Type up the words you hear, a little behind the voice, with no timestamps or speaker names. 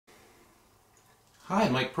Hi,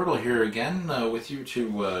 Mike Poeltl here again with you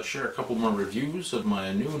to share a couple more reviews of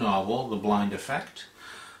my new novel, The Blind Effect.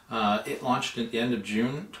 It launched at the end of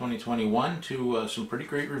June 2021 to some pretty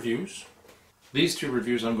great reviews. These two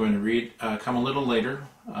reviews I'm going to read come a little later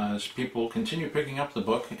as people continue picking up the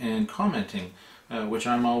book and commenting, which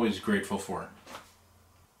I'm always grateful for.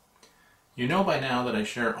 You know by now that I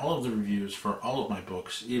share all of the reviews for all of my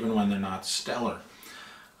books, even when they're not stellar.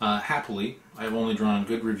 Happily, I've only drawn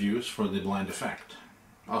good reviews for The Blind Effect.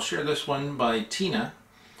 I'll share this one by Tina,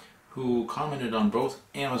 who commented on both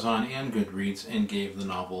Amazon and Goodreads and gave the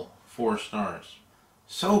novel 4 stars.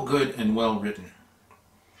 So good and well written.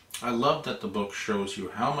 I love that the book shows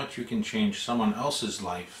you how much you can change someone else's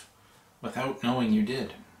life without knowing you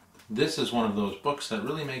did. This is one of those books that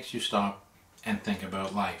really makes you stop and think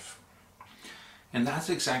about life. And that's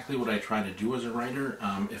exactly what I try to do as a writer.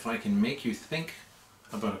 If I can make you think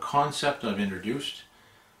about a concept I've introduced,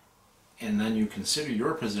 and then you consider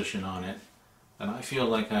your position on it, then I feel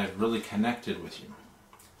like I've really connected with you.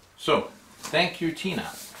 So, thank you,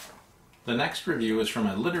 Tina. The next review is from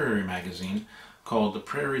a literary magazine called The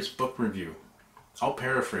Prairie's Book Review. I'll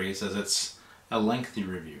paraphrase as it's a lengthy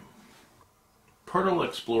review. Poeltl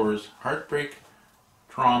explores heartbreak,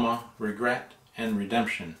 trauma, regret, and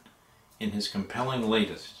redemption in his compelling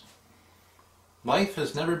latest. Life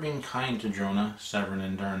has never been kind to Jonah, Severin,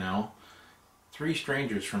 and Darnell, 3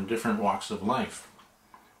 strangers from different walks of life.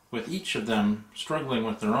 With each of them struggling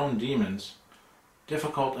with their own demons,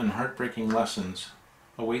 difficult and heartbreaking lessons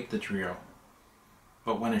await the trio.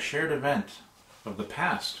 But when a shared event of the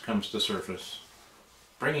past comes to surface,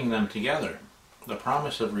 bringing them together, the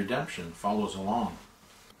promise of redemption follows along.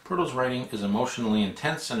 Poeltl's writing is emotionally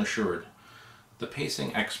intense and assured, the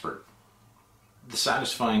pacing expert. The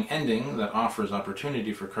satisfying ending that offers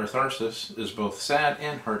opportunity for catharsis is both sad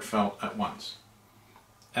and heartfelt at once.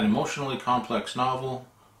 An emotionally complex novel,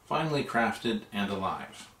 finely crafted and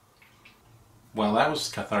alive. Well, that was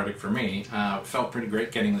cathartic for me. It felt pretty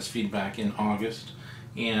great getting this feedback in August,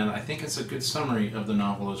 and I think it's a good summary of the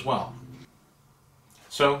novel as well.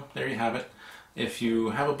 So, there you have it. If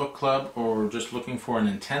you have a book club or just looking for an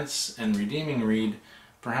intense and redeeming read,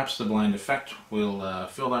 perhaps The Blind Effect will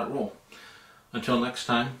fill that role. Until next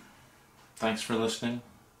time, thanks for listening.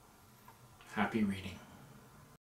 Happy reading.